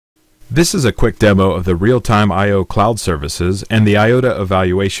This is a quick demo of the real-time I/O cloud services and the Iota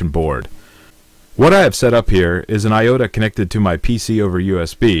Evaluation Board. What I have set up here is an Iota connected to my PC over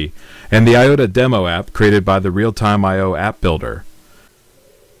USB and the Iota demo app created by the Real-Time I/O app builder.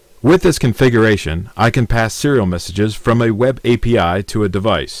 With this configuration, I can pass serial messages from a web API to a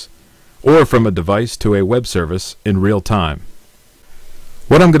device, or from a device to a web service in real time.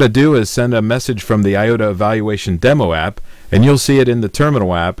 What I'm going to do is send a message from the Iota Evaluation Demo app, and you'll see it in the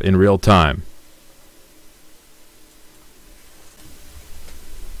Terminal app in real time.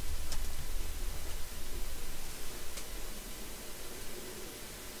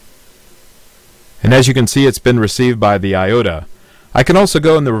 And as you can see, it's been received by the Iota. I can also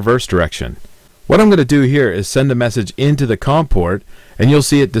go in the reverse direction. What I'm going to do here is send a message into the COM port, and you'll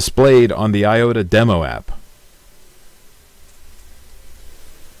see it displayed on the Iota Demo app.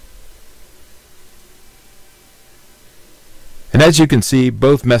 And as you can see,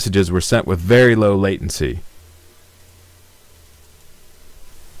 both messages were sent with very low latency.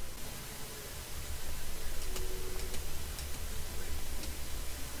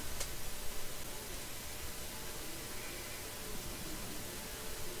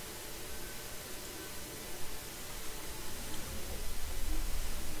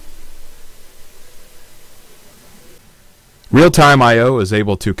 Real-time I/O is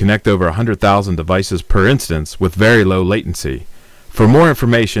able to connect over 100,000 devices per instance with very low latency. For more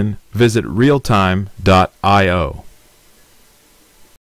information, visit realtime.io.